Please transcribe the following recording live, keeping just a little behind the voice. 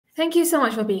Thank you so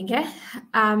much for being here.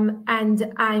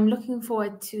 And I'm looking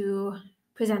forward to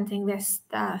presenting this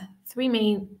three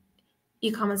main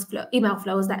e-commerce email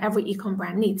flows that every e-com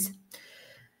brand needs.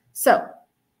 So, a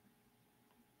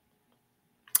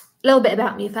little bit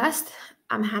about me first.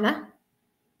 I'm Hannah.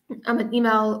 I'm an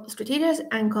email strategist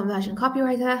and conversion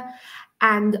copywriter,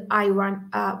 and I run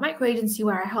a micro agency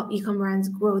where I help e-com brands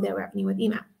grow their revenue with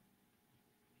email.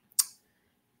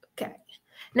 Okay.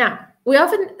 Now, we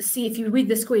often see, if you read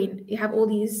the screen, you have all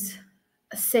these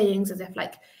sayings as if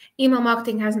like email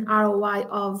marketing has an ROI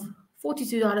of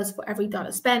 $42 for every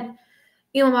dollar spent.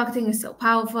 Email marketing is so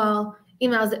powerful.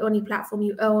 Email is the only platform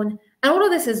you own. And all of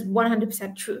this is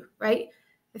 100% true, right?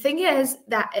 The thing is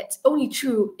that it's only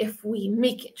true if we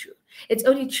make it true. It's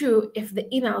only true if the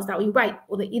emails that we write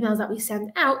or the emails that we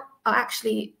send out are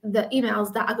actually the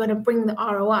emails that are going to bring the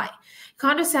ROI. You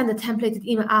can't just send a templated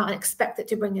email out and expect it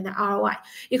to bring in the ROI.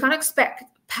 You can't expect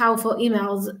powerful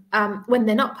emails when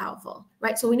they're not powerful,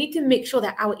 right? So we need to make sure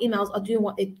that our emails are doing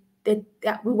what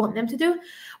that we want them to do.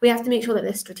 We have to make sure that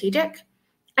they're strategic,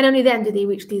 and only then do they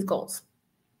reach these goals.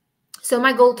 So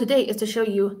my goal today is to show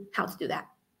you how to do that.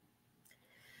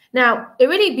 Now, it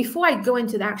really, before I go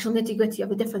into the actual nitty-gritty of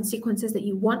the different sequences that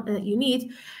you want and that you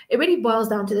need, it really boils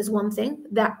down to this one thing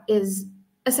that is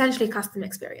essentially customer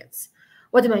experience.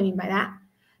 What do I mean by that?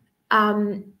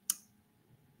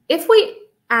 If we,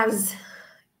 as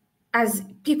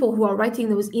people who are writing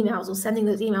those emails or sending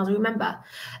those emails, remember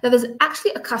that there's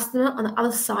actually a customer on the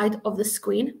other side of the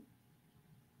screen.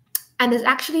 And there's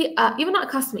actually, even not a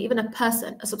customer, even a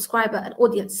person, a subscriber, an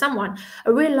audience, someone,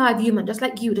 a real live human, just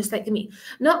like you, just like me.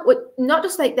 Not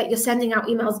just like that you're sending out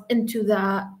emails into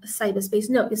the cyberspace.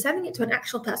 No, you're sending it to an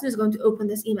actual person who's going to open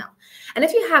this email. And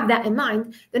if you have that in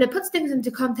mind, then it puts things into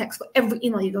context for every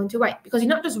email you're going to write, because you're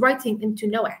not just writing into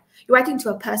nowhere. You're writing to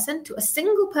a person, to a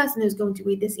single person who's going to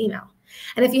read this email.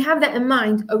 And if you have that in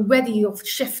mind, already your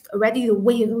shift, already the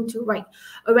way you're going to write,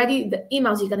 already the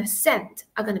emails you're going to send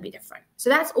are going to be different. So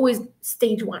that's always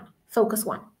stage one, focus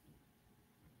one.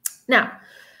 Now,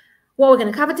 what we're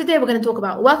going to cover today, we're going to talk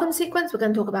about welcome sequence, we're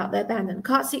going to talk about the abandoned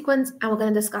cart sequence, and we're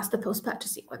going to discuss the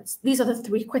post-purchase sequence. These are the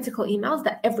three critical emails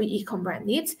that every e-com brand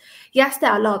needs. Yes,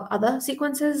 there are a lot of other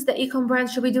sequences that e-com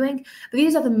brands should be doing, but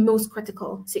these are the most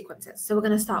critical sequences. So we're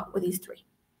going to start with these three.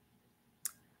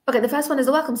 Okay, the first one is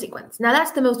the welcome sequence. Now,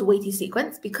 that's the most weighty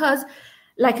sequence because,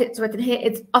 like it's written here,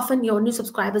 it's often your new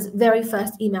subscriber's very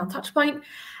first email touch point,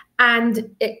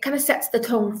 and it kind of sets the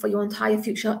tone for your entire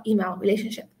future email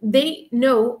relationship. They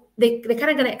know, they're kind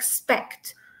of going to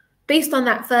expect, based on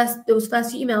those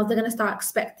first few emails, they're going to start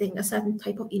expecting a certain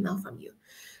type of email from you.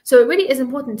 So it really is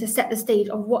important to set the stage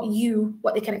of what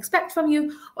they can expect from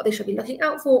you, what they should be looking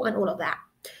out for, and all of that.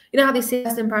 You know how they say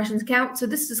first impressions count? So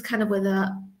this is kind of with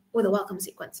a welcome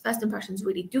sequence. First impressions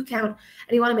really do count,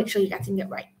 and you want to make sure you're getting it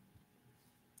right.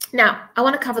 Now, I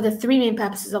want to cover the three main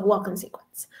purposes of welcome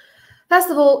sequence. First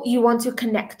of all, you want to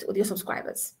connect with your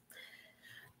subscribers.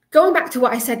 Going back to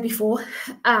what I said before,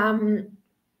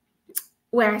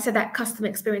 where I said that customer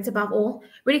experience above all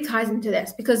really ties into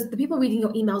this, because the people reading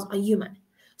your emails are human.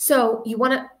 So you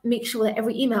want to make sure that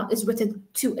every email is written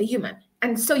to a human,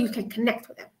 and so you can connect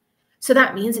with them. So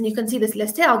that means, and you can see this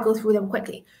list here, I'll go through them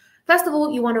quickly. First of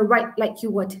all, you want to write like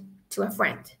you would to a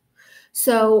friend.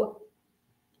 So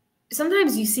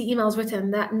sometimes you see emails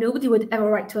written that nobody would ever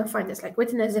write to a friend. It's like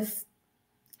written as if,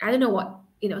 I don't know what,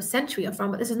 century you're from,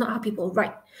 but this is not how people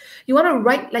write. You want to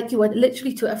write like you would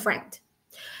literally to a friend.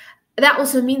 That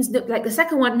also means, like the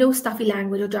second one, no stuffy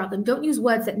language or jargon. Don't use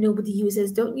words that nobody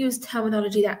uses. Don't use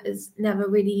terminology that is never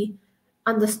really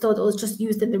understood or is just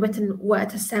used in the written word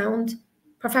to sound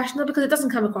professional, because it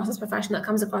doesn't come across as professional. It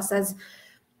comes across as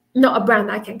not a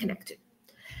brand I can connect to.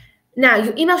 Now,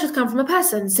 your email should come from a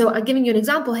person. So I'm giving you an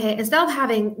example here. Instead of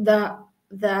having the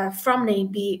from name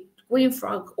be Green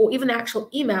Frog, or even the actual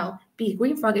email be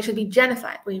Green Frog, it should be Jennifer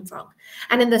at Green Frog.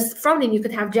 And in this from name, you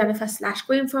could have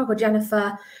Jennifer/Green Frog or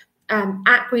Jennifer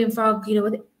at Green Frog,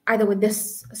 either with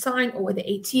this sign or with the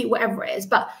AT, whatever it is.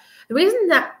 But the reason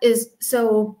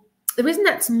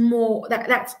that's more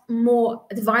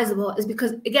advisable is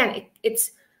because, again,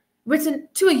 it's written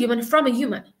to a human from a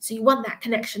human. So you want that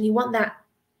connection, you want that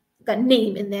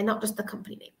name in there, not just the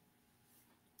company name.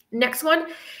 Next one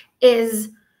is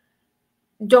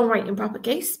don't write in proper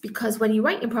case, because when you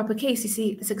write in proper case, you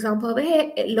see this example over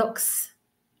here, it looks,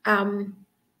 I don't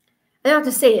have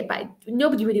to say it, but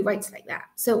nobody really writes like that.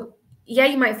 So yeah,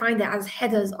 you might find that as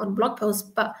headers on blog posts,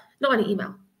 but not on an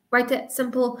email. Write it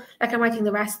simple, like I'm writing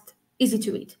the rest, easy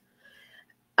to read.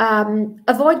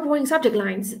 Avoid boring subject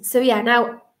lines. So yeah,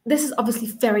 now this is obviously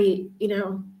very,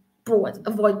 broad,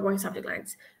 avoid boring subject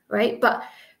lines, right? But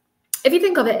if you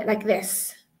think of it like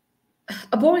this,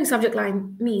 a boring subject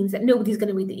line means that nobody's going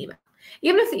to read the email.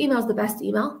 Even if the email is the best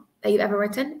email that you've ever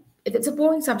written, if it's a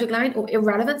boring subject line or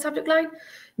irrelevant subject line,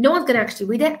 no one's going to actually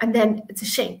read it, and then it's a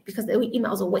shame because the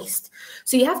email is a waste.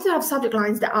 So you have to have subject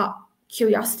lines that are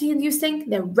curiosity-inducing,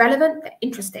 they're relevant, they're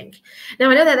interesting. Now,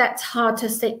 I know that that's hard to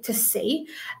say,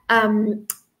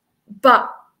 but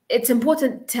it's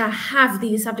important to have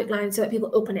these subject lines so that people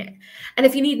open it. And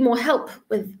if you need more help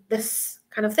with this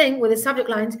kind of thing, with the subject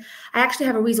lines, I actually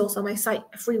have a resource on my site,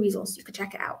 a free resource. You can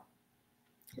check it out.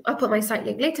 I'll put my site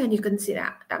link later and you can see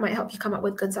that. That might help you come up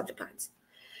with good subject lines.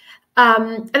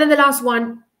 And then the last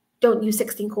one, don't use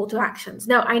 16 call to actions.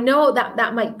 Now, I know that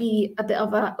that might be a bit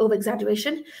of an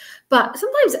over-exaggeration, but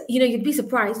sometimes, you'd be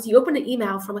surprised. You open an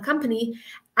email from a company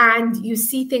and you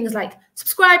see things like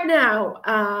subscribe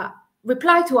now,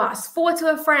 reply to us, forward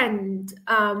to a friend,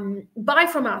 buy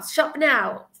from us, shop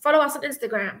now, follow us on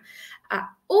Instagram,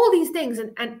 all these things.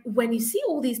 And when you see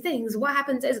all these things, what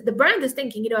happens is the brand is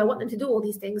thinking, I want them to do all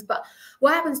these things. But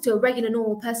what happens to a regular,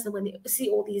 normal person when they see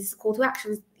all these call to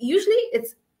actions? Usually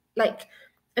it's like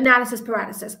analysis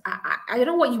paralysis. I don't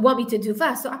know what you want me to do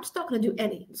first, so I'm just not going to do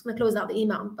any. I'm just going to close out the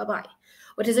email and bye-bye,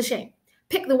 which is a shame.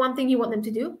 Pick the one thing you want them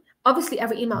to do. Obviously,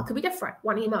 every email could be different.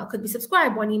 One email could be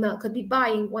subscribe, one email could be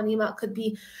buying, one email could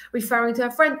be referring to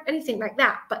a friend, anything like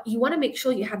that. But you want to make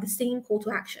sure you have the same call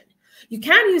to action. You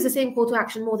can use the same call to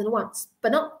action more than once,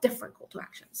 but not different call to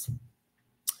actions.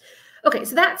 Okay,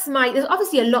 so there's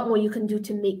obviously a lot more you can do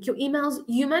to make your emails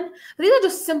human, but these are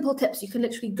just simple tips you can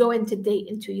literally go in today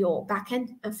into your backend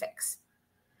and fix.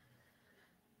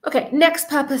 Okay, next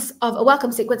purpose of a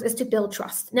welcome sequence is to build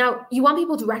trust. Now, you want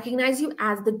people to recognize you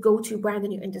as the go-to brand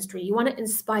in your industry. You want to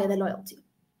inspire their loyalty.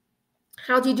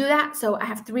 How do you do that? So I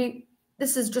have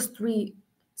this is just 3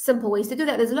 simple ways to do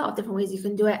that. There's a lot of different ways you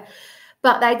can do it.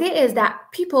 But the idea is that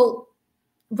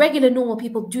regular, normal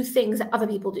people do things that other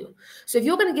people do. So if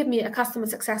you're going to give me a customer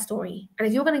success story, and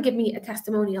if you're going to give me a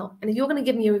testimonial, and if you're going to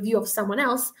give me a review of someone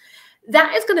else,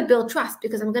 that is going to build trust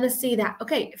because I'm going to see that,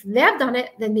 okay, if they've done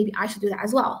it, then maybe I should do that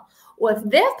as well. Or if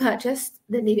they've purchased,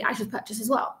 then maybe I should purchase as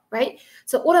well, right?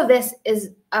 So all of this is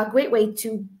a great way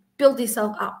to build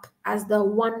yourself up as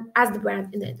the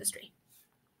brand in the industry.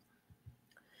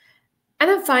 And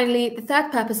then finally, the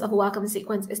third purpose of a welcome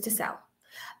sequence is to sell.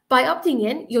 By opting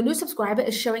in, your new subscriber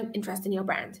is showing interest in your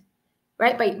brand,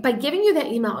 right? By giving you their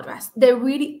email address, they're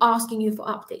really asking you for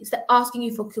updates. They're asking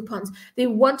you for coupons. They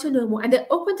want to know more, and they're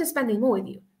open to spending more with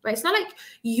you, right? It's not like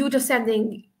you just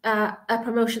sending a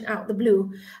promotion out the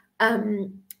blue,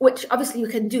 which obviously you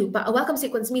can do, but a welcome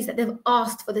sequence means that they've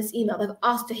asked for this email. They've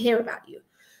asked to hear about you.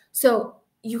 So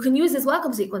you can use this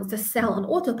welcome sequence to sell on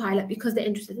autopilot because they're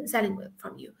interested in selling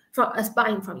from you, from us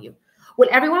buying from you. Will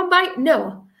everyone buy?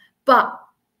 No, but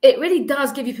it really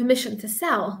does give you permission to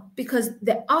sell because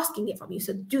they're asking it from you.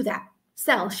 So do that.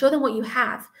 Sell. Show them what you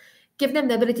have. Give them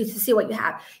the ability to see what you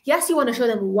have. Yes, you want to show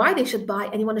them why they should buy,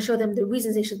 and you want to show them the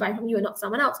reasons they should buy from you and not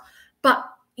someone else. But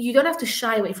you don't have to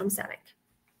shy away from selling.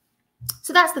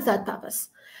 So that's the third purpose.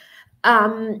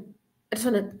 I just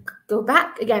want to go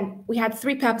back. Again, we had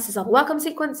 3 purposes of a welcome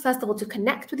sequence. First of all, to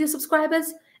connect with your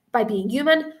subscribers by being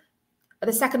human.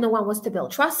 The second one was to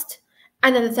build trust.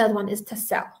 And then the third one is to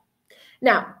sell.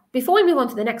 Now, before we move on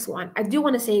to the next one, I do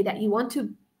want to say that you want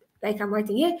to, like I'm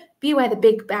writing here, beware the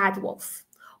big bad wolf.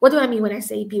 What do I mean when I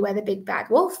say beware the big bad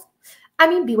wolf? I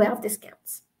mean beware of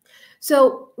discounts.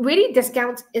 So really,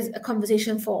 discounts is a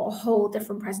conversation for a whole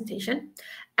different presentation.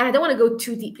 And I don't want to go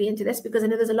too deeply into this because I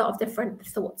know there's a lot of different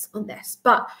thoughts on this.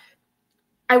 But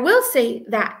I will say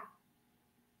that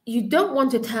you don't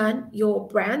want to turn your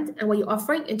brand and what you're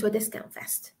offering into a discount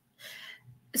fest.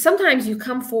 Sometimes you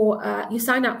you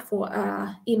sign up for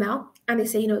email and they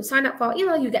say, sign up for our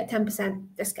email, you get 10%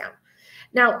 discount.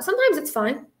 Now, sometimes it's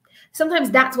fine.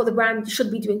 Sometimes that's what the brand should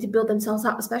be doing to build themselves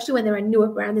up, especially when they're a newer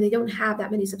brand and they don't have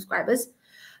that many subscribers.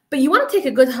 But you want to take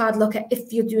a good hard look at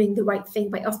if you're doing the right thing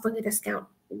by offering a discount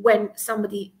when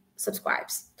somebody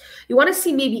subscribes. You want to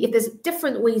see maybe if there's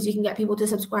different ways you can get people to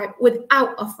subscribe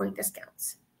without offering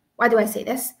discounts. Why do I say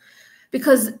this?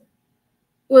 Because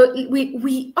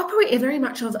we operate in very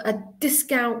much of a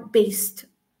discount-based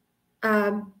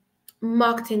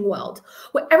marketing world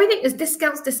where everything is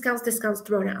discounts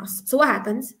thrown at us. So what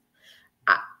happens?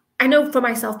 I know for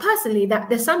myself personally that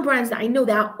there's some brands that I know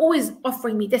that are always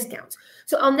offering me discounts.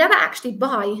 So I'll never actually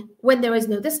buy when there is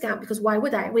no discount because why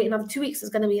would I? Wait another 2 weeks, there's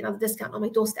going to be another discount on my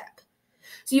doorstep.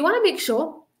 So you want to make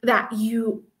sure that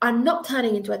you are not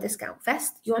turning into a discount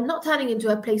fest. You are not turning into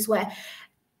a place where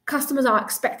customers are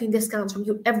expecting discounts from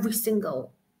you every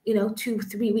single,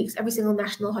 2-3 weeks, every single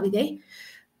national holiday,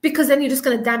 because then you're just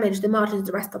going to damage the margins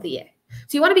the rest of the year.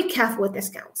 So you want to be careful with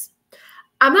discounts.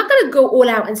 I'm not going to go all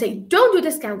out and say, don't do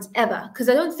discounts ever, because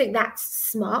I don't think that's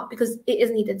smart, because it is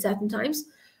needed certain times.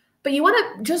 But you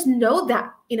want to just know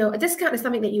that, a discount is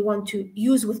something that you want to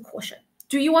use with caution.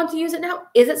 Do you want to use it now?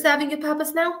 Is it serving your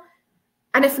purpose now?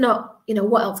 And if not,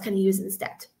 what else can you use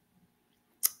instead?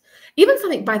 Even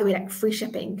something, by the way, like free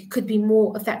shipping could be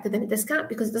more effective than a discount,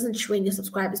 because it doesn't train your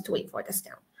subscribers to wait for a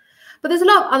discount. But there's a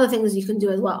lot of other things you can do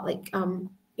as well, like,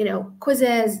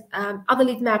 quizzes, other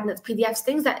lead magnets, PDFs,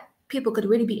 things that people could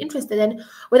really be interested in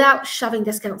without shoving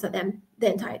discounts at them the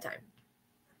entire time.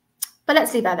 But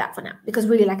let's leave that for now, because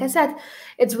really, like I said,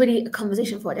 it's really a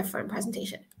conversation for a different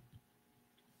presentation.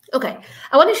 Okay,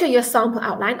 I want to show you a sample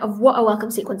outline of what a welcome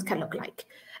sequence can look like.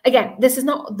 Again, this is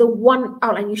not the one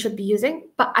outline you should be using,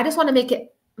 but I just want to make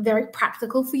it very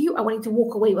practical for you. I want you to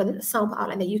walk away with a sample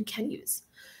outline that you can use.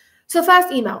 So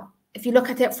first, email. If you look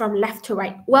at it from left to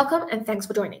right, welcome and thanks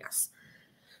for joining us.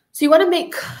 So you want to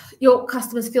make your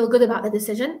customers feel good about the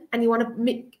decision, and you want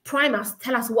to prime us,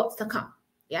 tell us what's to come.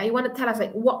 Yeah, you want to tell us,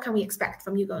 like, what can we expect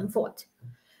from you going forward?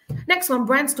 Next one,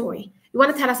 brand story. You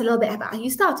want to tell us a little bit about how you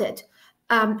started.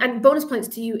 And bonus points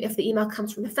to you if the email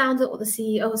comes from the founder or the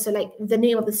CEO. So like the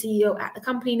name of the CEO at the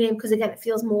company name, because again, it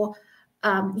feels more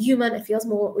human, it feels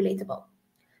more relatable.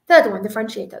 Third one,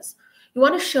 differentiators. You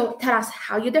want to tell us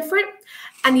how you're different,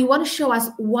 and you want to show us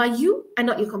why you and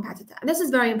not your competitor. And this is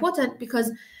very important, because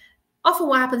often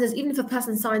what happens is, even if a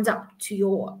person signs up to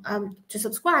your to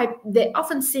subscribe, they're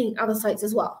often seeing other sites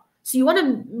as well. So you want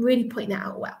to really point that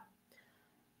out well.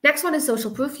 Next one is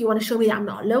social proof. You want to show me that I'm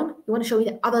not alone. You want to show me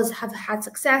that others have had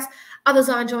success, others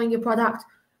are enjoying your product.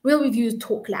 Real reviews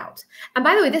talk loud. And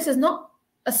by the way, this is not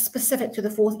specific to the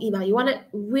fourth email. You want to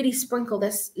really sprinkle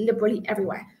this liberally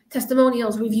everywhere.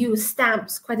 Testimonials, reviews,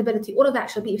 stamps, credibility, all of that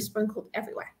should be sprinkled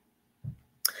everywhere.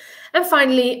 And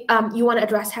finally, you want to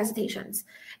address hesitations.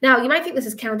 Now, you might think this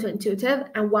is counterintuitive,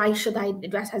 and why should I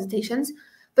address hesitations?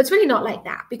 But it's really not like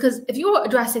that, because if you're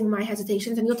addressing my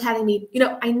hesitations and you're telling me,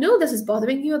 I know this is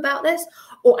bothering you about this,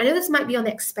 or I know this might be on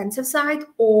the expensive side,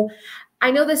 or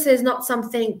I know this is not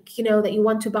something, that you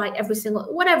want to buy every single,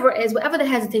 whatever it is, whatever the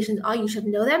hesitations are, you should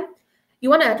know them. You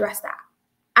want to address that.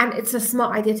 And it's a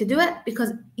smart idea to do it,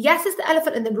 because yes, it's the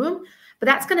elephant in the room, but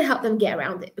that's going to help them get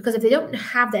around it, because if they don't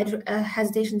have their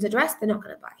hesitations addressed, they're not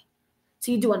going to buy.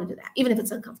 So you do want to do that, even if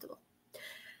it's uncomfortable.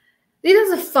 These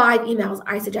are the 5 emails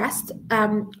I suggest.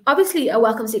 Obviously, a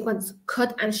welcome sequence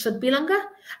could and should be longer.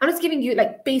 I'm just giving you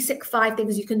like basic 5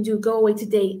 things you can do, go away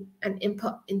today and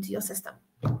input into your system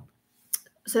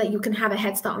so that you can have a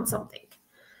head start on something.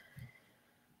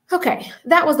 Okay,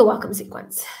 that was the welcome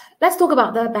sequence. Let's talk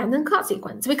about the abandoned cart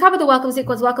sequence. We covered the welcome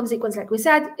sequence. Welcome sequence, like we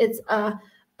said, it's a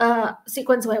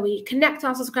sequence where we connect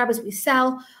our subscribers, we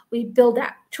sell, we build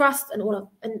that trust and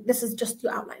this is just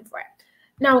your outline for it.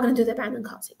 Now we're going to do the abandoned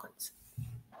cart sequence.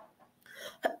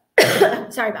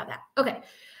 Sorry about that. Okay.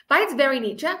 By its very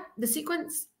nature, the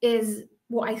sequence is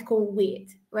what I call weird,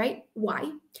 right?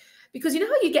 Why? Because you know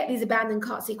how you get these abandoned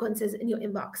cart sequences in your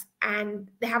inbox, and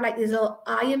they have like these little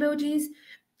eye emojis,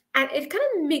 and it kind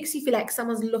of makes you feel like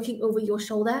someone's looking over your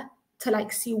shoulder to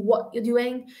like see what you're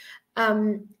doing,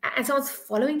 and someone's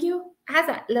following you. It has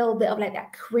that little bit of like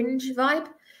that cringe vibe.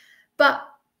 But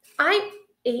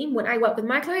when I work with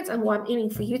my clients, and what I'm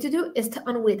aiming for you to do is to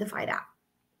unweirdify that.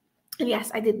 And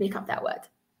yes, I did make up that word.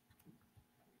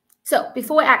 So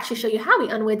before I actually show you how we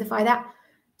unweirdify that,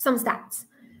 some stats.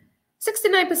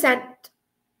 69%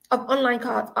 of online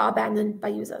carts are abandoned by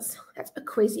users. That's a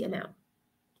crazy amount.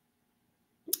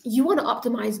 You want to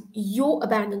optimize your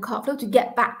abandoned cart flow to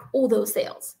get back all those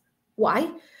sales.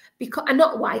 Why?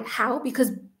 How?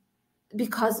 Because,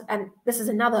 and this is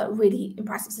another really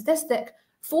impressive statistic,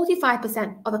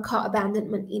 45% of the cart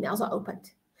abandonment emails are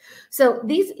opened. So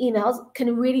these emails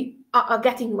are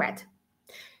getting read.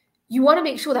 You want to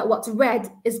make sure that what's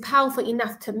read is powerful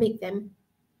enough to make them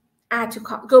add to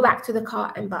cart, go back to the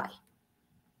cart and buy.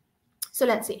 So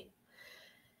let's see.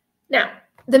 Now,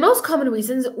 the most common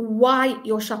reasons why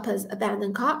your shoppers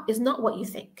abandon cart is not what you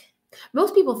think.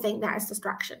 Most people think that is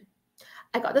distraction.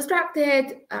 I got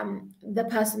distracted. The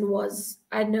person was,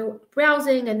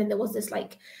 browsing, and then there was this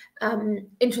like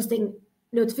interesting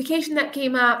notification that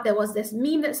came up. There was this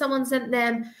meme that someone sent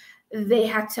them. They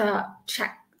had to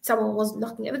check. Someone was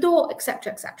knocking at the door,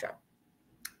 etc., etc.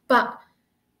 But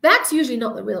that's usually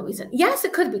not the real reason. Yes,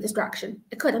 it could be distraction.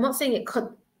 It could. I'm not saying it could,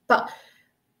 but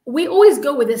we always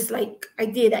go with this like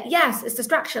idea that yes, it's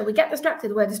distraction. We get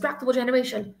distracted. We're a distractible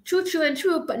generation. True,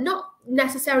 but not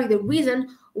necessarily the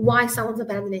reason why someone's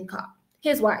abandoning cart.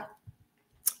 Here's why.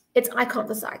 It's I can't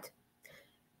decide.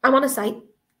 I'm on a site.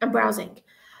 I'm browsing.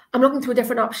 I'm looking through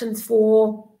different options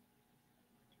for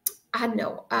I don't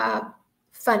know,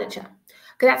 furniture.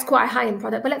 Okay, that's quite a high-end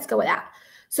product, but let's go with that.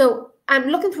 So I'm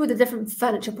looking through the different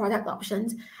furniture product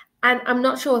options, and I'm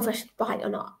not sure if I should buy it or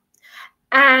not.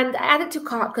 And I add it to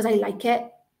cart because I like it,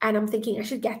 and I'm thinking I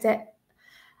should get it.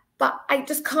 But I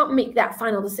just can't make that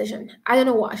final decision. I don't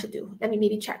know what I should do. Let me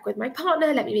maybe check with my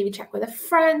partner. Let me maybe check with a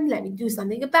friend. Let me do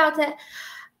something about it.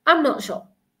 I'm not sure.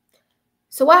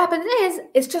 So what happens is,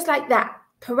 it's just like that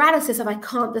paralysis of I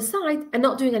can't decide and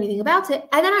not doing anything about it.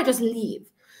 And then I just leave.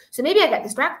 So maybe I get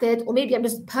distracted, or maybe I'm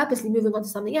just purposely moving on to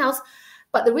something else.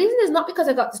 But the reason is not because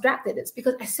I got distracted. It's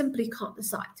because I simply can't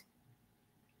decide.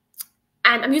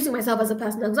 And I'm using myself as a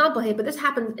personal example here, but this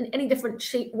happens in any different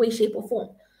way, shape, or form.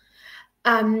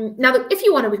 Now, if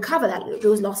you want to recover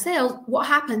those lost sales, what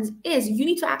happens is you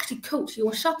need to actually coach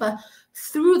your shopper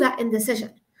through that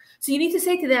indecision. So you need to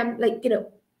say to them, like,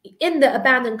 in the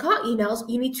abandoned cart emails,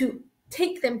 you need to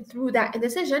take them through that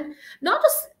indecision, not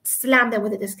just slam them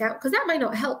with a discount, because that might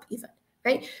not help even,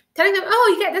 right? Telling them,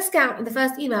 oh, you get a discount in the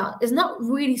first email is not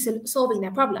really solving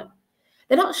their problem.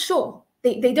 They're not sure.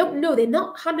 They don't know. They're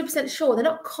not 100% sure. They're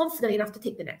not confident enough to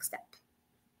take the next step.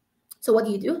 So what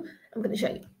do? I'm going to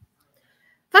show you.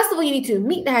 First of all, you need to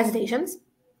meet their hesitations.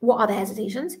 What are the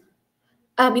hesitations?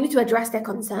 You need to address their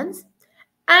concerns,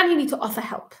 and you need to offer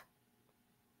help.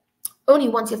 Only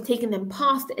once you've taken them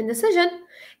past the indecision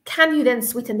can you then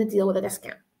sweeten the deal with a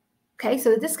discount. Okay,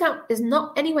 so the discount is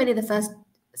not anywhere near the first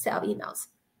set of emails.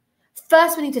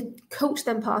 First, we need to coach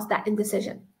them past that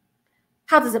indecision.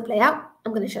 How does it play out?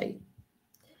 I'm going to show you.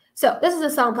 So this is a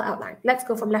sample outline. Let's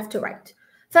go from left to right.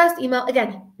 First email,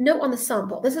 again, note on the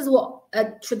sample. This is what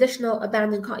a traditional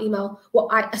abandoned cart email,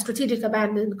 a strategic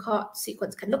abandoned cart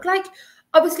sequence can look like.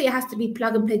 Obviously, it has to be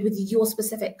plug and play with your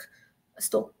specific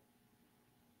store.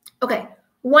 Okay,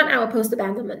 1 hour post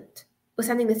abandonment. We're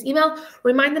sending this email.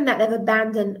 Remind them that they've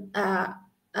abandoned a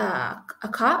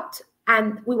cart,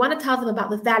 and we want to tell them about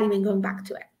the value in going back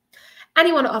to it. And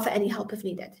you want to offer any help if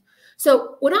needed.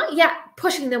 So we're not yet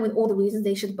pushing them with all the reasons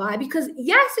they should buy, because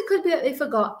yes, it could be that they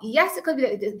forgot. Yes, it could be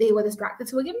that they were distracted.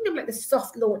 So we're giving them like the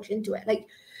soft launch into it. Like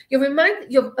you've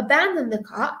abandoned the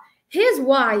cart. Here's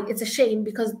why it's a shame,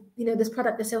 because this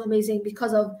product is so amazing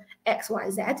because of X, Y,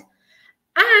 Z.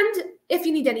 And if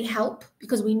you need any help,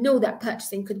 because we know that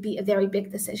purchasing could be a very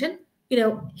big decision,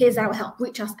 here's our help.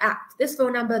 Reach us at this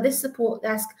phone number, this support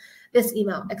desk, this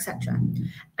email, etc.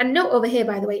 And note over here,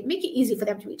 by the way, make it easy for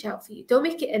them to reach out for you. Don't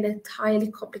make it an entirely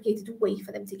complicated way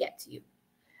for them to get to you.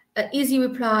 An easy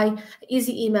reply,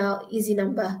 easy email, easy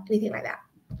number, anything like that.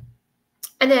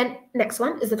 And then next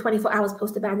one is the 24 hours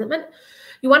post abandonment.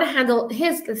 You want to handle,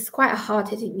 this is quite a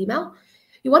hard-hitting email.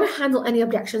 You want to handle any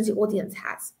objections your audience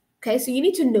has. Okay, so you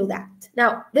need to know that.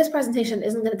 Now, this presentation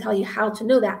isn't going to tell you how to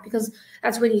know that, because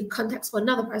that's really context for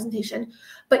another presentation.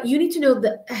 But you need to know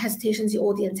the hesitations your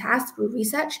audience has through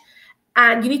research,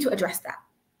 and you need to address that.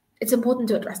 It's important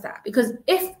to address that, because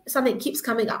if something keeps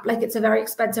coming up, like it's a very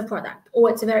expensive product, or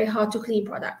it's a very hard to clean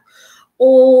product,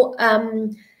 or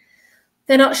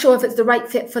they're not sure if it's the right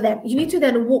fit for them, you need to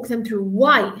then walk them through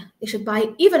why they should buy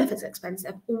it, even if it's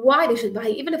expensive, why they should buy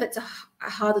it, even if it's a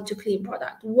harder to clean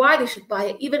product, why they should buy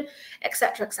it, even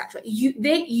etc., etc.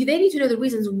 They need to know the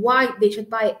reasons why they should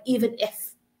buy it, even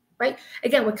if, right?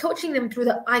 Again, we're coaching them through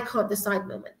the I can't decide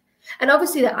moment. And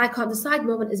obviously the I can't decide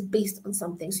moment is based on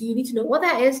something. So you need to know what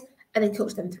that is and then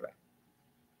coach them through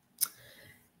it.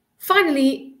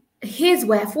 Finally, here's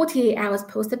where 48 hours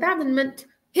post abandonment,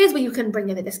 here's where you can bring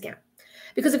in a discount.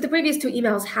 Because if the previous 2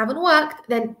 emails haven't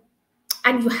worked,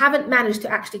 and you haven't managed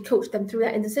to actually coach them through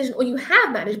that indecision, or you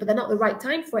have managed, but they're not the right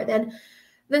time for it,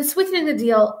 then sweetening the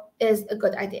deal is a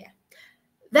good idea.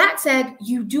 That said,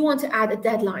 you do want to add a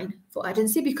deadline for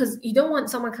urgency, because you don't want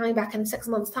someone coming back in 6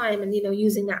 months' time and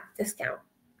using that discount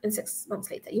in 6 months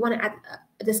later. You want to add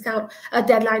a discount, a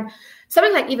deadline,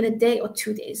 something like even a day or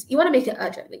 2 days. You want to make it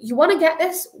urgent. You want to get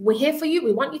this, we're here for you,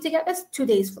 we want you to get this, 2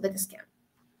 days for the discount.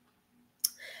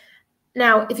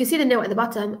 Now, if you see the note at the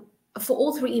bottom, for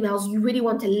all 3 emails, you really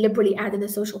want to liberally add in the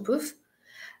social proof,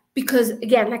 because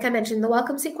again, like I mentioned in the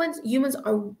welcome sequence, humans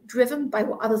are driven by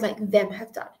what others like them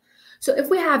have done. So if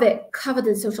we have it covered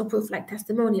in social proof, like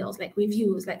testimonials, like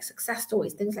reviews, like success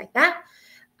stories, things like that,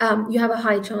 you have a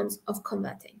high chance of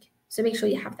converting. So make sure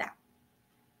you have that.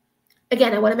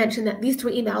 Again, I want to mention that these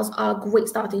 3 emails are a great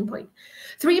starting point.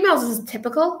 3 emails is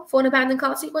typical for an abandoned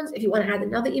cart sequence. If you want to add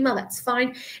another email, that's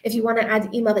fine. If you want to add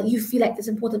an email that you feel like is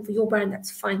important for your brand, that's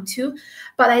fine too.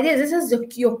 But the idea is this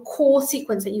is your core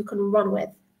sequence that you can run with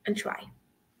and try.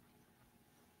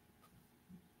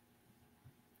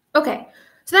 Okay,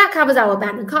 so that covers our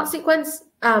abandoned cart sequence.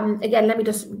 Again, let me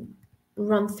just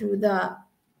run through the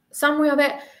summary of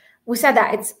it. We said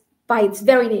that it's by its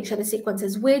very nature, the sequence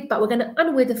is weird, but we're going to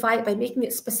unweirdify it by making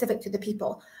it specific to the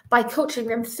people, by coaching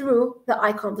them through the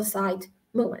I can't decide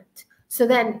moment. So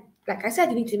then, like I said,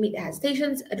 you need to meet their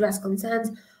hesitations, address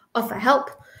concerns, offer help,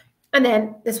 and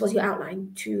then this was your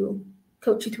outline to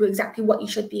coach you through exactly what you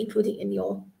should be including in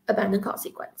your abandoned cart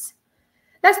sequence.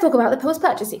 Let's talk about the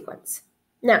post-purchase sequence.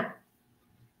 Now,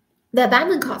 the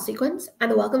abandoned cart sequence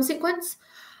and the welcome sequence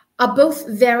are both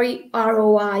very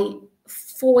ROI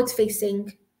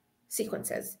forward-facing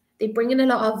sequences. They bring in a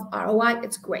lot of ROI.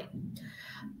 It's great.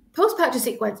 Post-purchase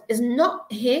sequence is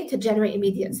not here to generate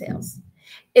immediate sales.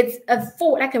 It's a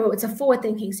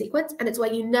forward-thinking sequence, and it's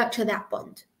where you nurture that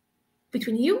bond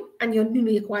between you and your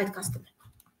newly acquired customer.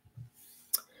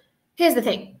 Here's the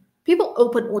thing. People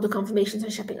open order confirmations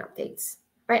and shipping updates,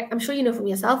 right? I'm sure you know from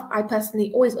yourself. I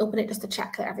personally always open it just to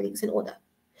check that everything's in order.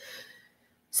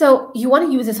 So you want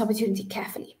to use this opportunity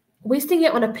carefully. Wasting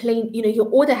it on a plain, your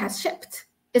order has shipped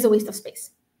is a waste of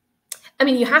space. I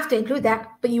mean, you have to include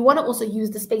that, but you want to also use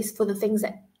the space for the things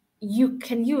that you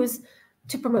can use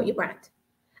to promote your brand.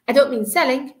 I don't mean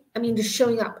selling. I mean just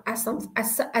showing up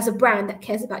as a brand that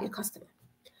cares about your customer.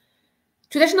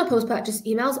 Traditional post-purchase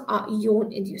emails are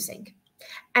yawn-inducing,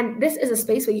 and this is a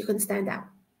space where you can stand out.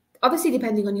 Obviously,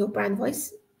 depending on your brand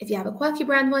voice, if you have a quirky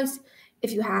brand voice,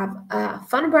 if you have a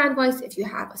fun brand voice, if you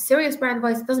have a serious brand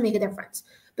voice, it doesn't make a difference.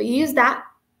 But you use that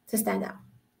to stand out.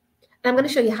 And I'm going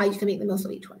to show you how you can make the most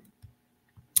of each one.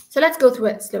 So let's go through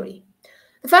it slowly.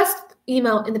 The first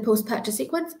email in the post-purchase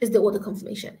sequence is the order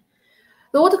confirmation.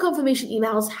 The order confirmation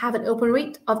emails have an open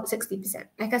rate of 60%.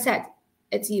 Like I said,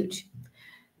 it's huge.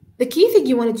 The key thing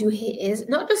you want to do here is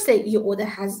not just say your order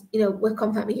has, we're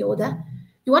confirming your order.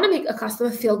 You want to make a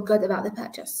customer feel good about the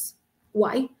purchase.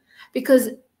 Why? Because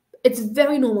it's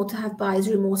very normal to have buyer's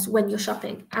remorse when you're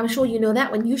shopping. I'm sure you know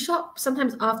that when you shop,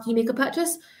 sometimes after you make a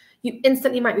purchase, you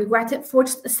instantly might regret it for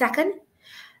just a second.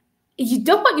 You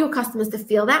don't want your customers to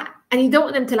feel that, and you don't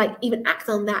want them to even act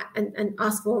on that and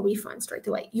ask for a refund straight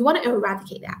away. You want to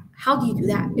eradicate that. How do you do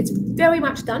that? It's very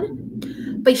much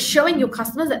done by showing your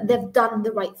customers that they've done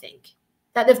the right thing,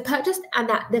 that they've purchased and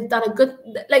that they've done a good,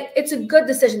 it's a good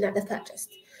decision that they've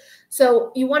purchased.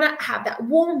 So you want to have that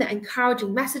warm, that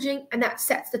encouraging messaging, and that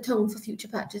sets the tone for future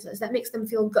purchases. That makes them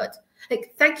feel good.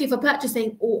 Thank you for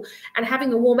purchasing, and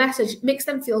having a warm message makes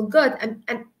them feel good.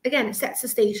 And again, it sets the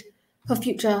stage for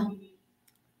future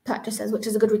purchases, which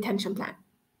is a good retention plan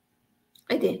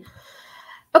idea.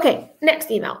 Okay,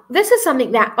 next email. This is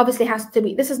something that obviously has to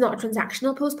be, this is not a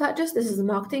transactional post-purchase. This is a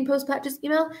marketing post-purchase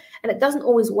email, and it doesn't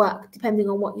always work depending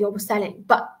on what you're selling.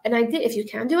 But an idea, if you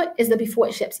can do it, is the before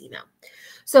it ships email.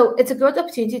 So it's a good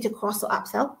opportunity to cross or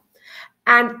upsell.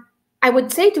 And I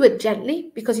would say do it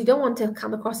gently because you don't want to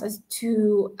come across as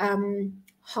too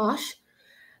harsh.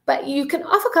 But you can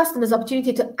offer customers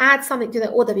opportunity to add something to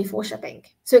their order before shipping.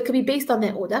 So it could be based on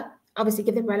their order. Obviously,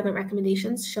 give them relevant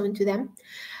recommendations shown to them.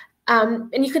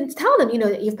 And you can tell them,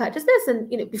 that you've purchased this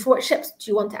and, before it ships, do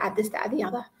you want to add this, that, or the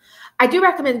other? I do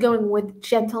recommend going with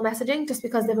gentle messaging just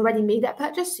because they've already made that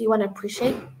purchase. So you want to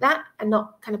appreciate that and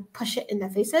not kind of push it in their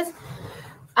faces.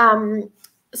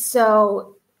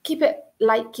 So keep it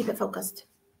light, keep it focused.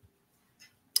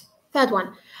 Third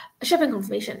one, shipping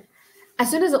confirmation. As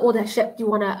soon as the order is shipped, you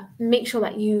want to make sure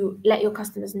that you let your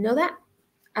customers know that.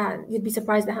 You'd be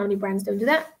surprised at how many brands don't do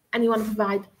that. And you want to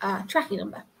provide a tracking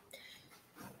number.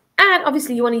 And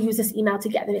obviously, you want to use this email to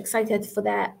get them excited for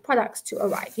their products to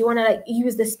arrive. You want to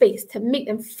use the space to make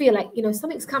them feel like,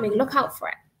 something's coming. Look out for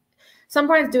it. Some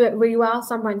brands do it really well.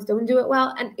 Some brands don't do it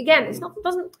well. And again,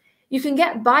 you can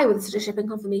get by with such a shipping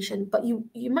confirmation, but you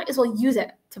might as well use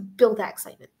it to build that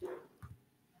excitement.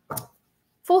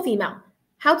 Fourth email.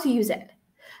 How to use it.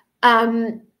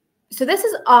 So this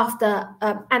is after,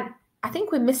 and I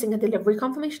think we're missing a delivery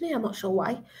confirmation here. I'm not sure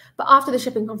why. But after the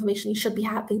shipping confirmation, you should be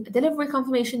having a delivery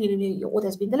confirmation. Your order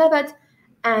has been delivered.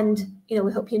 And, we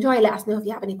hope you enjoy. Let us know if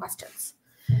you have any questions.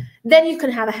 Then you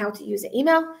can have a how to use it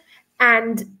email.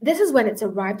 And this is when it's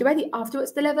arrived already after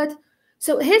it's delivered.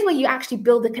 So here's where you actually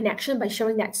build the connection by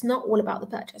showing that it's not all about the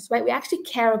purchase, right? We actually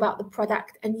care about the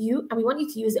product and we want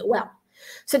you to use it well.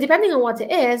 So depending on what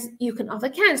it is, you can offer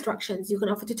care instructions, you can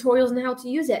offer tutorials on how to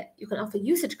use it, you can offer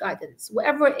usage guidance,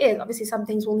 whatever it is. Obviously, some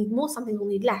things will need more, some things will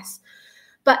need less.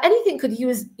 But anything could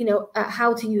use,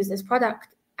 how to use this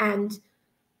product, and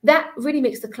that really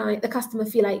makes the customer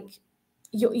feel like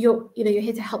you're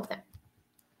here to help them.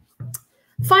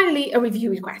 Finally, a review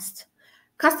request.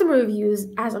 Customer reviews,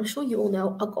 as I'm sure you all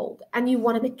know, are gold, and you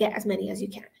want to get as many as you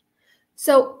can.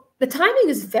 So the timing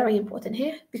is very important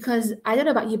here because I don't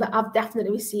know about you, but I've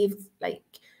definitely received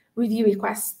review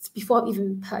requests before I've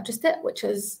even purchased it, which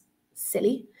is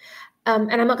silly.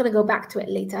 And I'm not going to go back to it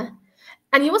later.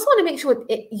 And you also want to make sure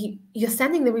you're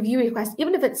sending the review request,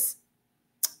 even if it's,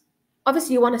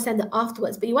 obviously you want to send it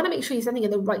afterwards, but you want to make sure you're sending it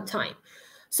at the right time.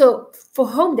 So for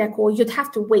home decor, you'd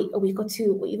have to wait a week or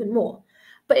two or even more.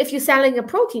 But if you're selling a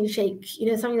protein shake,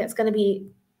 something that's going to be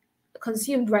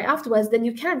consumed right afterwards, then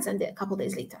you can send it a couple of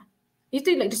days later. You have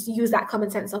to just use that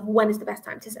common sense of when is the best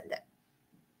time to send it.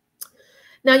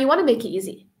 Now you want to make it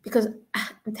easy, because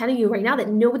I'm telling you right now that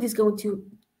nobody's going to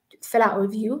fill out a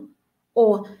review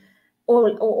or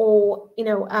write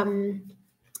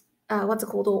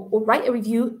a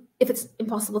review if it's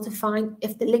impossible to find,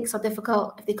 if the links are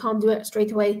difficult, if they can't do it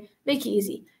straight away. Make it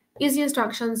easy. Easy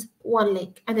instructions, one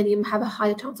link, and then you have a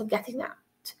higher chance of getting that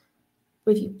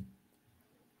review.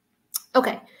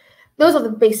 Okay, those are the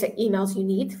basic emails you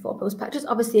need for post-purchase.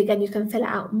 Obviously, again, you can fill it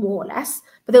out more or less,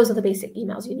 but those are the basic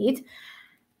emails you need.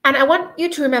 And I want you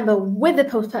to remember, with the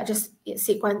post-purchase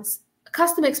sequence,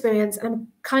 customer experience, and I'm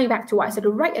coming back to what I said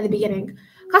right at the beginning,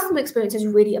 customer experience is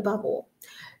really above all.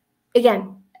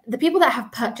 Again, the people that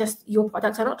have purchased your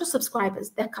products are not just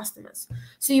subscribers, they're customers.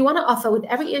 So you want to offer, with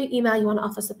every email, you want to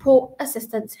offer support,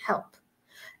 assistance, help,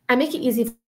 and make it easy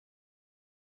for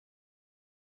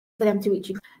them to reach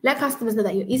you. Let customers know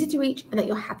that you're easy to reach and that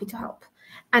you're happy to help.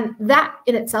 And that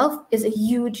in itself is a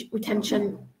huge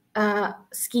retention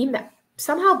scheme that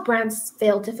somehow brands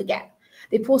fail to forget.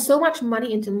 They pour so much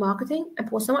money into marketing and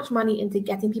pour so much money into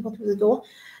getting people through the door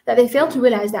that they fail to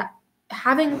realize that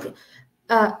having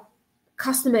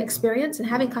customer experience and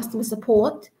having customer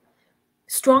support,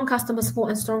 strong customer support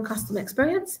and strong customer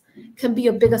experience, can be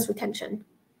your biggest retention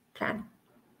plan.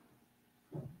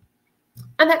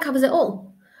 And that covers it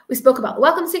all. We spoke about the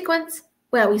welcome sequence,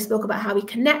 where we spoke about how we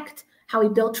connect, how we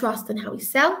build trust, and how we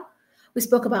sell. We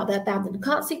spoke about the abandoned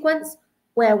cart sequence,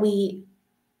 where we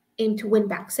aim to win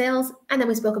back sales. And then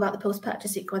we spoke about the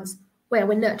post-purchase sequence, where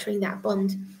we're nurturing that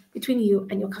bond between you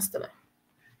and your customer.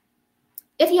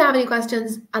 If you have any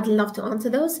questions, I'd love to answer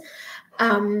those.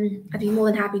 I'd be more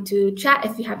than happy to chat.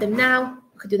 If you have them now,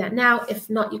 you could do that now. If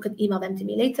not, you could email them to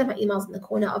me later. My email's in the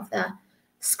corner of the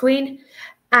screen.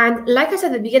 And like I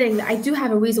said at the beginning, I do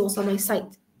have a resource on my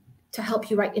site to help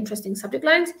you write interesting subject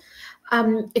lines.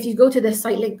 If you go to the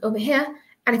site link over here,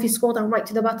 and if you scroll down right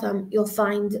to the bottom, you'll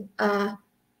find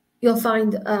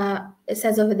it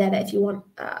says over there that if you want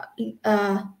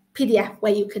a PDF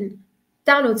where you can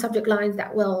download subject lines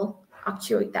that are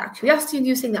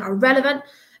curiosity-inducing, that are relevant,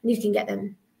 and you can get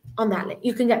them on that link.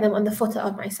 You can get them on the footer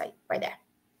of my site right there.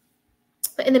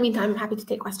 But in the meantime, I'm happy to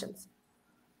take questions.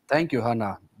 Thank you,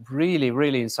 Hannah. Really,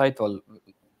 really insightful.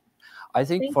 I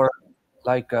think for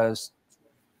like a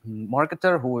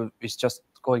marketer who is just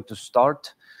going to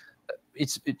start,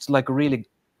 it's like a really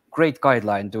great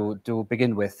guideline to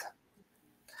begin with.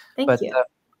 Thank you.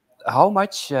 How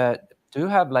much do you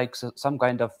have like some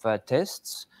kind of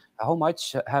tests? How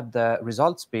much have the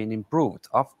results been improved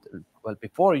after,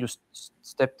 before you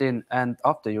stepped in and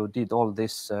after you did all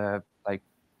this, like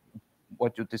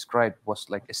what you described was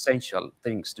like essential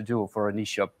things to do for an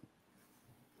e-shop?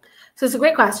 So it's a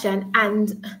great question.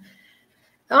 And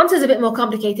the answer is a bit more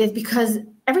complicated because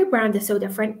every brand is so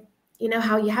different. You know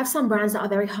how you have some brands that are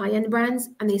very high-end brands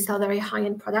and they sell very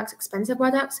high-end products, expensive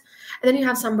products. And then you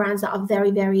have some brands that are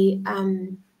very, very,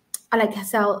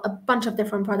 sell a bunch of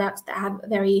different products that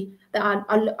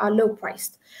are low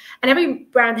priced. And every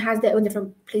brand has their own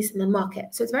different place in the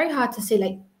market. So it's very hard to say,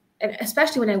 like,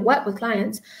 especially when I work with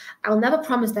clients, I'll never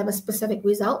promise them a specific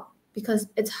result because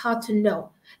it's hard to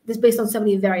know. It's based on so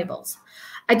many variables.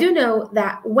 I do know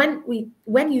that when you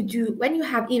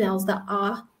have emails that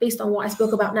are based on what I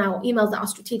spoke about now, emails that are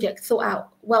strategic, thought out,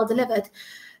 well delivered,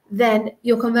 then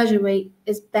your conversion rate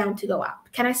is bound to go up.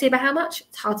 Can I say by how much?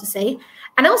 It's hard to say.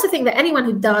 And I also think that anyone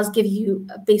who does give you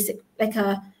a basic,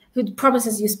 who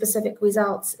promises you specific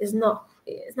results is not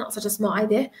such a smart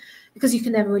idea because you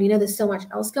can never really know. There's so much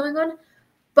else going on.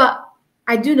 But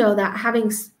I do know that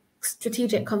having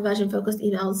strategic conversion-focused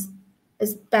emails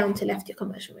is bound to lift your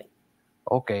conversion rate.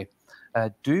 Okay.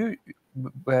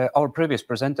 Our previous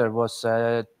presenter was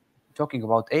talking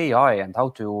about AI and how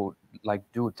to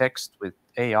do text with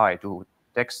AI, do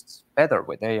texts better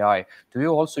with AI. Do you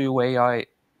also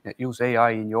use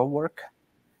AI in your work?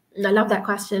 I love that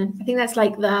question. I think that's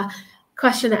like the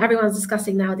question that everyone's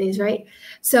discussing nowadays, right?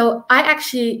 So I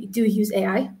actually do use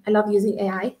AI. I love using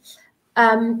AI.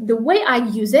 The way I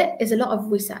use it is a lot of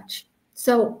research.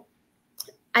 So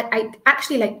I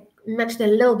actually mentioned a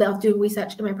little bit of doing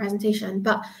research in my presentation,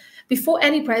 but before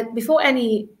any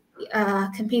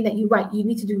campaign that you write, you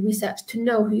need to do research to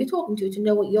know who you're talking to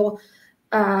know what your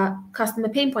customer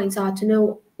pain points are, to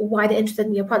know why they're interested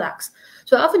in your products.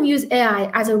 So I often use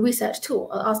AI as a research tool.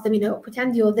 I'll ask them,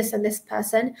 pretend you're this and this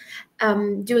person,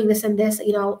 doing this and this,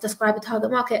 describe a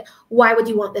target market. Why would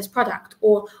you want this product?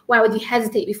 Or why would you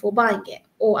hesitate before buying it?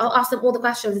 Or I'll ask them all the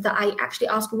questions that I actually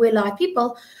ask real live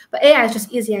people, but AI is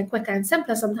just easier and quicker and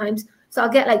simpler sometimes. So I'll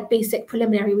get like basic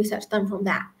preliminary research done from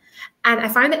that. And I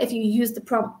find that if you use the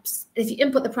prompts, if you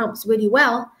input the prompts really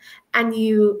well, and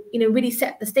you really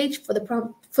set the stage for the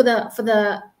prompt for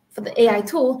the AI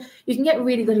tool, you can get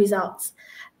really good results.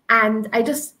 And I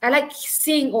like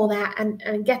seeing all that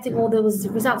and getting all those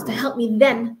results to help me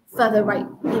then further write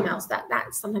emails.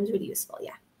 That's sometimes really useful.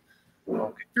 Yeah,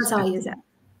 Okay. That's how I use it.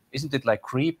 Isn't it like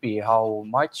creepy how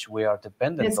much we are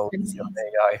dependent on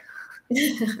AI?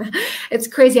 It's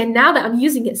crazy. And now that I'm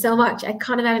using it so much, I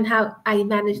can't imagine how I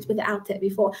managed without it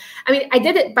before. I mean, I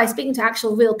did it by speaking to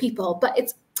actual real people,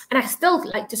 and I still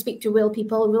like to speak to real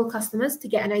people, real customers to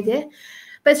get an idea,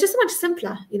 but it's just so much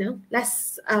simpler,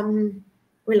 less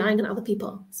relying on other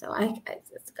people. So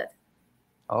it's good.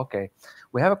 Okay.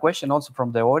 We have a question also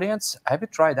from the audience. Have you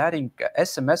tried adding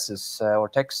SMSs or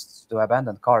texts to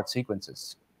abandoned cart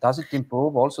sequences? Does it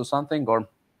improve also something, or?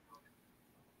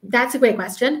 That's a great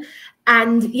question.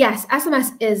 And yes,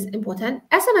 SMS is important.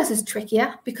 SMS is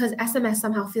trickier because SMS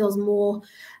somehow feels more,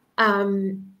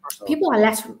 people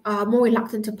are more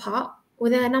reluctant to part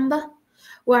with their number,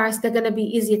 whereas they're going to be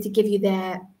easier to give you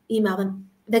their email. Than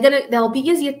they'll want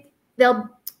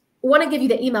to give you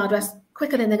their email address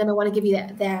quicker than they're going to want to give you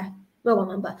their mobile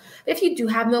number. If you do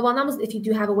have mobile numbers, if you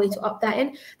do have a way to opt that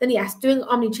in, then yes, doing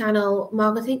omni-channel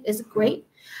marketing is great.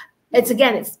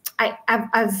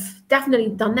 I've definitely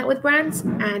done that with brands,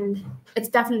 and it's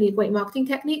definitely a great marketing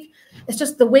technique. It's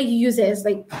just the way you use it is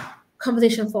like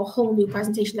conversation for a whole new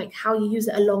presentation, like how you use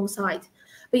it alongside.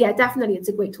 But yeah, definitely it's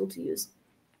a great tool to use.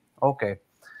 Okay.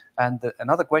 And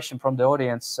another question from the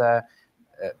audience, the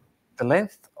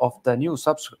length of the new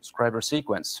subscriber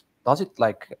sequence, does it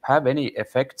like have any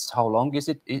effects? How long is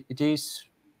it?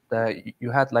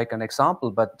 You had like an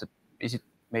example, but is it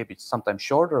maybe sometimes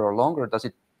shorter or longer? Does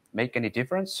it make any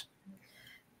difference?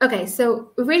 Okay,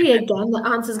 so really, again, the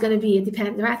answer is going to be it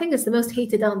depends. I think it's the most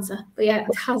hated answer, but yeah,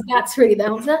 that's really the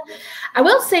answer. I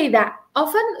will say that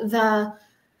often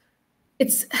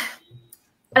it's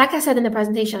like I said in the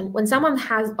presentation, when someone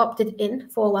has opted in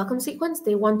for a welcome sequence,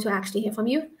 they want to actually hear from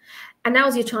you, and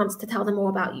now's your chance to tell them more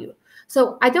about you.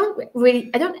 So I don't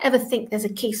ever think there's a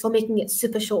case for making it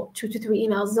super short. 2 to 3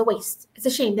 emails is a waste. It's a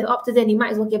shame. They opted in, you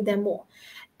might as well give them more.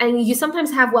 And you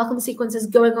sometimes have welcome sequences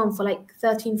going on for like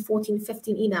 13, 14,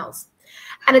 15 emails.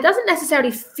 And it doesn't necessarily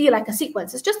feel like a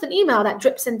sequence. It's just an email that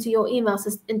drips into your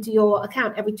into your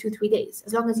account every 2-3 days.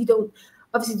 As long as you don't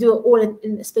obviously do it all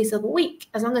in the space of a week,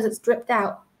 as long as it's dripped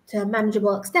out to a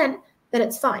manageable extent, then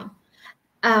it's fine.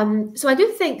 So I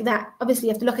do think that obviously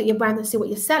you have to look at your brand and see what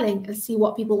you're selling and see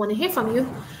what people want to hear from you.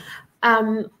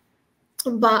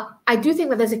 But I do think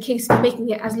that there's a case for making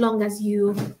it as long as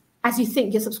you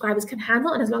think your subscribers can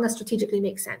handle, and as long as strategically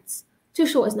makes sense. Too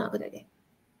short is not a good idea.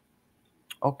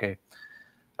 Okay.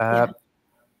 I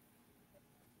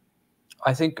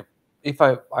think if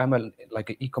I'm like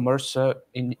an e-commerce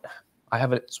I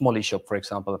have a small e-shop, for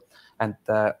example, and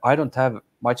I don't have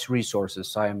much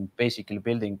resources. I'm basically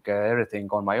building everything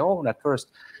on my own at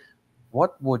first.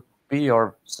 What would be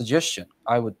your suggestion?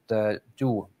 I would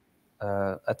do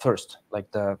at first,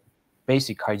 like the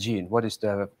basic hygiene. What is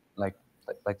the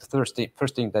like the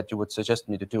first thing that you would suggest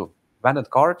me to do? Abandoned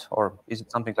cart, or is it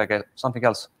something like something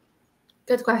else?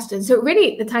 Good question. So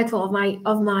really, the title of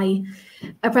my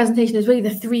presentation is really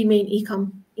the 3 main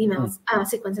e-com emails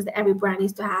sequences that every brand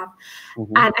needs to have.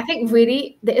 And I think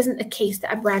really there isn't a case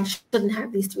that a brand shouldn't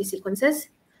have these 3 sequences.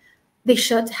 They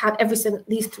should have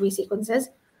these 3 sequences.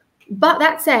 But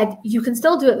that said, you can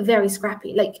still do it very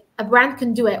scrappy. Like a brand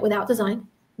can do it without design.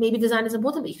 Maybe design is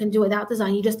important, but you can do it without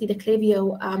design. You just need a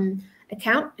Klaviyo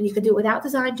account, and you can do it without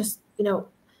design. Just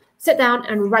sit down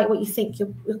and write what you think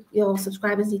your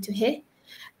subscribers need to hear.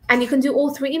 And you can do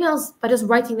all 3 emails by just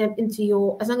writing them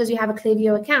into as long as you have a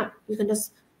Klaviyo account, you can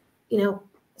just,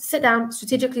 sit down,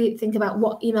 strategically think about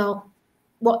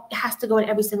what has to go in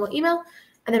every single email,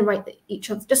 and then write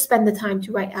just spend the time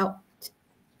to write out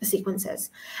the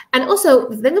sequences. And also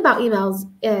the thing about emails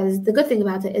is, the good thing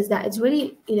about it is that it's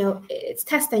really, it's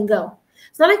test and go.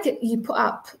 It's not like you put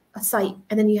up a site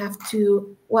and then you have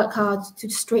to work hard to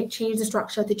change the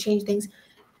structure, to change things,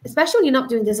 especially when you're not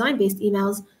doing design-based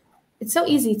emails. It's so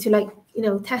easy to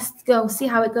test, go, see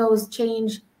how it goes,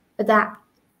 change, adapt.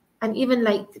 And even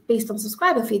based on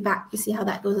subscriber feedback, you see how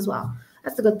that goes as well.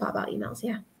 That's the good part about emails,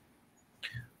 yeah.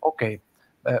 Okay.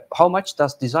 How much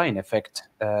does design affect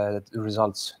the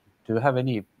results? Do you have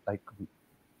any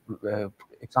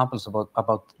examples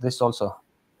about this also?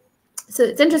 So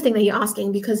it's interesting that you're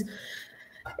asking, because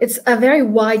it's a very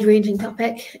wide-ranging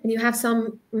topic, and you have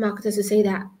some marketers who say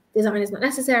that design is not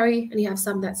necessary, and you have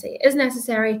some that say it is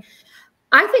necessary.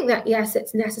 I think that, yes,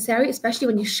 it's necessary, especially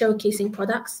when you're showcasing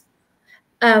products,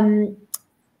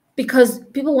 because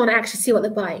people want to actually see what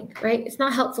they're buying, right? It's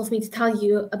not helpful for me to tell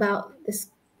you about this,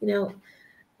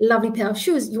 lovely pair of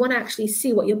shoes. You want to actually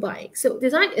see what you're buying. So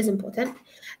design is important,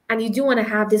 and you do want to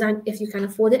have design if you can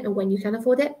afford it and when you can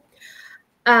afford it.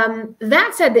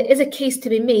 That said, there is a case to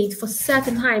be made for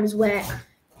certain times where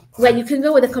you can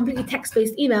go with a completely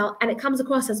text-based email and it comes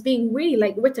across as being really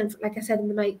like written, like I said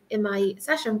in my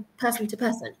session, person to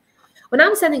person. When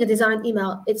I'm sending a design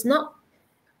email, it's not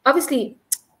obviously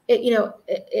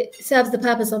it serves the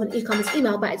purpose of an e-commerce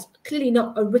email, but it's clearly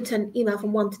not a written email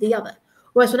from one to the other.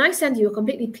 Whereas when I send you a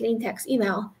completely plain text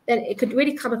email, then it could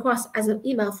really come across as an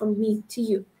email from me to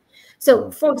you.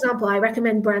 So, for example, I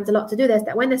recommend brands a lot to do this,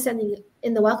 that when they're sending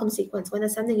in the welcome sequence, when they're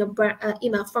sending a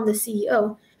email from the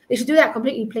CEO, they should do that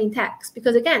completely plain text,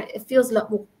 because, again, it feels a lot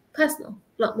more personal,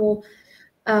 a lot more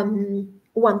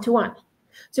one-to-one.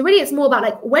 So really, it's more about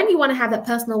like when you want to have that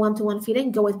personal one-to-one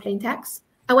feeling, go with plain text.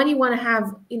 And when you want to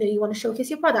have, you want to showcase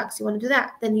your products, you want to do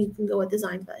that, then you can go with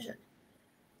design version.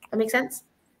 That makes sense?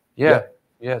 Yeah.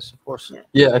 Yes, of course.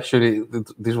 Yeah, actually,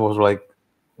 this was like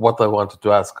what I wanted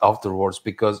to ask afterwards,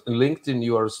 because in LinkedIn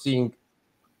you are seeing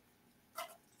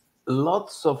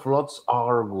lots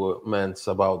arguments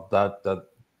about that.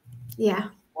 Yeah.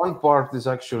 One part is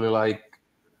actually like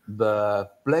the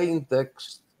plain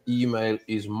text email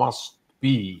is must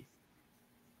be.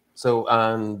 So,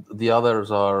 and the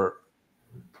others are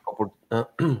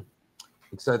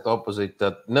exact opposite,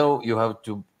 that no, you have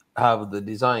to have the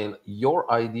design,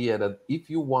 your idea that if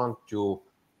you want to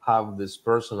have this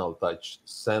personal touch,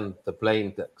 send the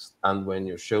plain text, and when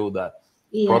you show that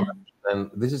product,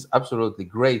 and this is absolutely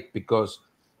great, because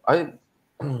I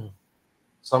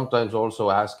sometimes also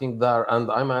asking there,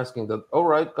 and I'm asking that, all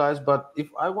right guys, but if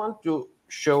I want to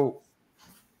show,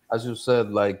 as you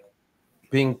said, like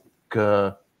pink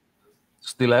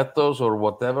stilettos or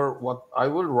whatever, what I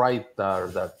will write there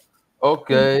that,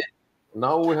 okay,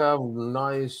 now we have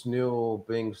nice new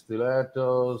pink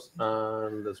stilettos,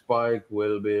 and the spike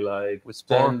will be like With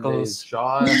 10 days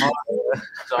sparkles. shy.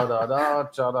 Cha-da-da,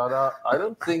 cha-da-da. I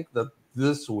don't think that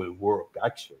this will work,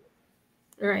 actually.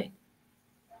 Right.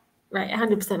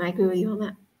 100%. I agree with you on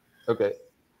that. Okay.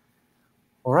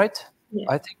 All right. Yeah.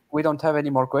 I think we don't have any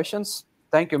more questions.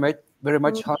 Thank you, mate, very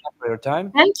much, Hannah, for your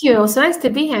time. Thank you. So nice to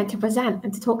be here and to present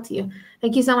and to talk to you.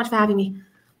 Thank you so much for having me.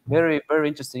 Very, very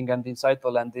interesting and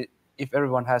insightful. And if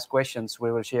everyone has questions,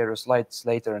 we will share your slides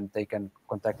later and they can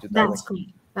contact you directly. That's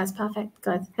great. That's perfect.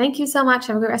 Good. Thank you so much.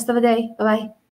 Have a good rest of the day. Bye-bye.